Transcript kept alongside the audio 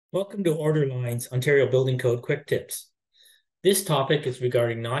Welcome to Order Lines, Ontario Building Code Quick Tips. This topic is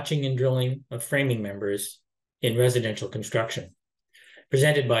regarding notching and drilling of framing members in residential construction,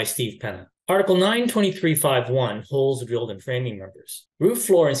 presented by Steve Penna. Article 923.5.1, holes drilled in framing members. Roof,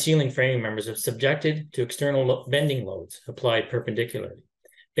 floor, and ceiling framing members are subjected to external bending loads applied perpendicularly.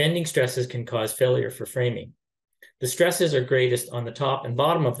 Bending stresses can cause failure for framing. The stresses are greatest on the top and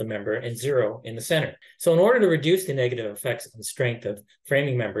bottom of the member and zero in the center. So in order to reduce the negative effects and strength of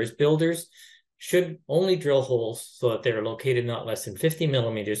framing members, builders should only drill holes so that they are located not less than 50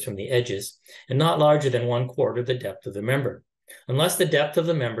 millimeters from the edges and not larger than 1/4 the depth of the member, unless the depth of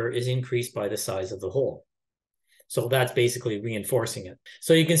the member is increased by the size of the hole. So that's basically reinforcing it.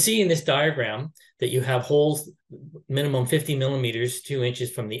 So you can see in this diagram that you have holes minimum 50 millimeters, 2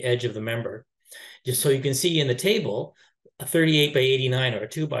 inches from the edge of the member. Just so you can see in the table, a 38 by 89 or a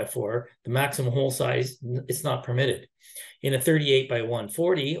 2x4, the maximum hole size, it's not permitted. In a 38 by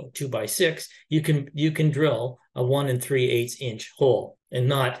 140 or 2x6, you can drill a 1 3/8 inch hole and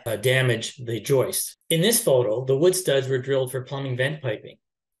not damage the joist. In this photo, the wood studs were drilled for plumbing vent piping.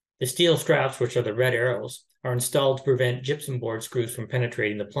 The steel straps, which are the red arrows, are installed to prevent gypsum board screws from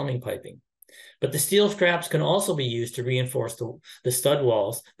penetrating the plumbing piping. But the steel straps can also be used to reinforce the stud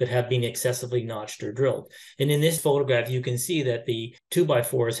walls that have been excessively notched or drilled. And in this photograph, you can see that the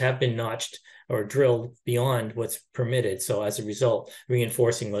 2x4s have been notched or drilled beyond what's permitted. So as a result,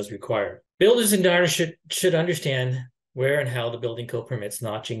 reinforcing was required. Builders and designers should understand where and how the building code permits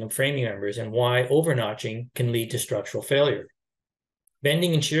notching of framing members and why over-notching can lead to structural failure.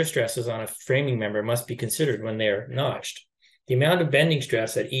 Bending and shear stresses on a framing member must be considered when they are notched. The amount of bending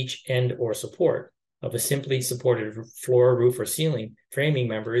stress at each end or support of a simply supported floor, roof, or ceiling framing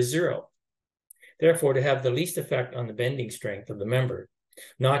member is zero. Therefore, to have the least effect on the bending strength of the member,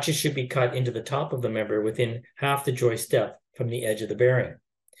 notches should be cut into the top of the member within half the joist depth from the edge of the bearing.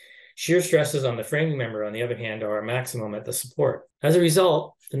 Shear stresses on the framing member, on the other hand, are a maximum at the support. As a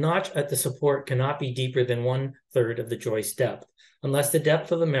result, the notch at the support cannot be deeper than 1/3 of the joist depth, unless the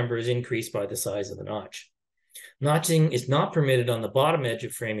depth of the member is increased by the size of the notch. Notching is not permitted on the bottom edge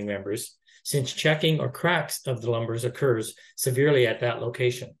of framing members, since checking or cracks of the lumbers occurs severely at that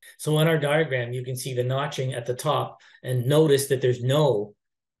location. So in our diagram, you can see the notching at the top and notice that there's no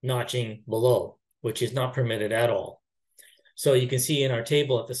notching below, which is not permitted at all. So you can see in our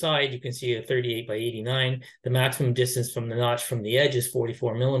table at the side, you can see a 38 by 89. The maximum distance from the notch from the edge is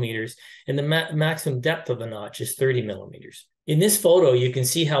 44 millimeters, and the maximum depth of the notch is 30 millimeters. In this photo, you can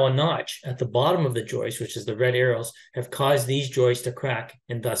see how a notch at the bottom of the joist, which is the red arrows, have caused these joists to crack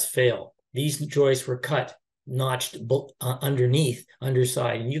and thus fail. These joists were cut, notched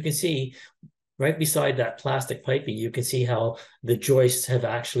underside, and you can see right beside that plastic piping, you can see how the joists have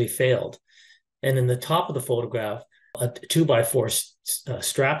actually failed. And in the top of the photograph, a 2x4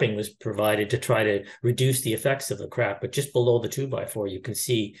 strapping was provided to try to reduce the effects of the crack, but just below the 2x4, you can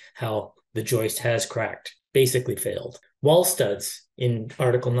see how the joist has cracked, basically failed. Wall studs in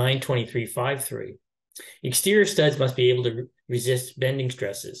Article 923.5.3. Exterior studs must be able to resist bending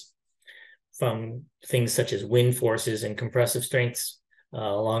stresses from things such as wind forces and compressive strengths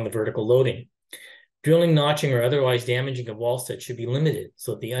along the vertical loading. Drilling, notching, or otherwise damaging of wall studs should be limited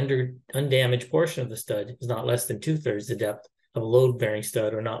so that the undamaged portion of the stud is not less than 2/3 the depth of a load-bearing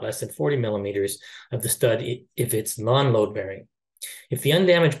stud or not less than 40 millimeters of the stud if it's non-load-bearing. If the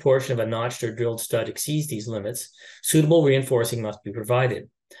undamaged portion of a notched or drilled stud exceeds these limits, suitable reinforcing must be provided.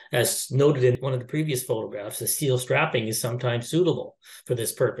 As noted in one of the previous photographs, the steel strapping is sometimes suitable for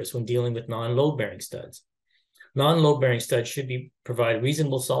this purpose when dealing with non-load-bearing studs. Non-load-bearing studs should provide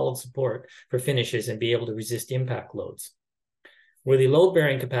reasonable solid support for finishes and be able to resist impact loads. Where the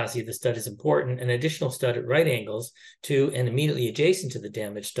load-bearing capacity of the stud is important, an additional stud at right angles to and immediately adjacent to the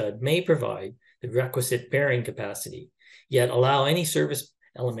damaged stud may provide the requisite bearing capacity, yet allow any service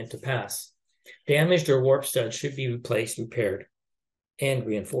element to pass. Damaged or warped studs should be replaced, repaired, and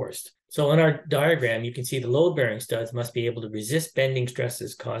reinforced. So in our diagram, you can see the load-bearing studs must be able to resist bending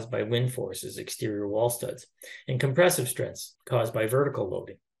stresses caused by wind forces, exterior wall studs, and compressive stress caused by vertical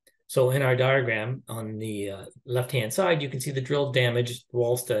loading. So in our diagram on the left-hand side, you can see the drilled damaged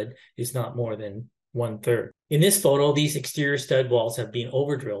wall stud is not more than 1/3. In this photo, these exterior stud walls have been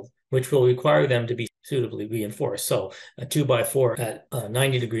over-drilled, which will require them to be suitably reinforced. So a 2x4 at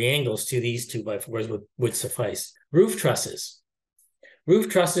 90-degree angles to these 2x4s would suffice. Roof trusses. Roof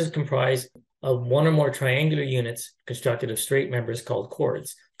trusses comprise of one or more triangular units constructed of straight members called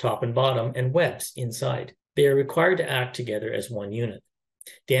cords, top and bottom, and webs inside. They are required to act together as one unit.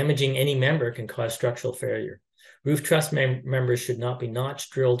 Damaging any member can cause structural failure. Roof truss members should not be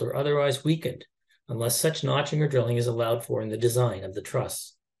notched, drilled, or otherwise weakened unless such notching or drilling is allowed for in the design of the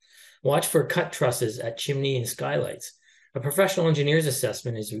truss. Watch for cut trusses at chimney and skylights. A professional engineer's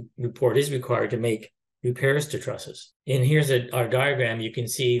assessment report is required to make repairs to trusses. And here's our diagram. You can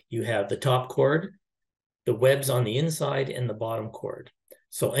see you have the top cord, the webs on the inside, and the bottom cord.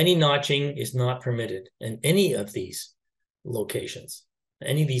 So any notching is not permitted in any of these locations,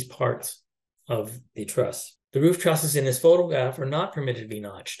 any of these parts of the truss. The roof trusses in this photograph are not permitted to be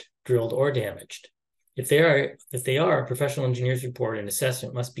notched, drilled, or damaged. If they are, a professional engineer's report and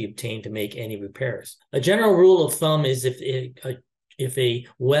assessment must be obtained to make any repairs. A general rule of thumb is if a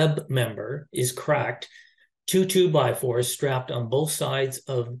web member is cracked, 2 2x4s strapped on both sides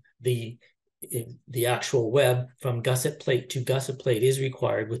of the actual web from gusset plate to gusset plate is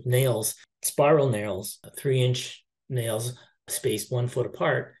required with nails, spiral nails, 3-inch nails spaced 1 foot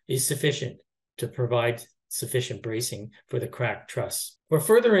apart is sufficient to provide sufficient bracing for the cracked truss. For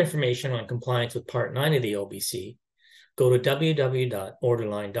further information on compliance with Part 9 of the OBC, go to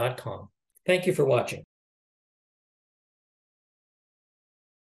www.orderline.com. Thank you for watching.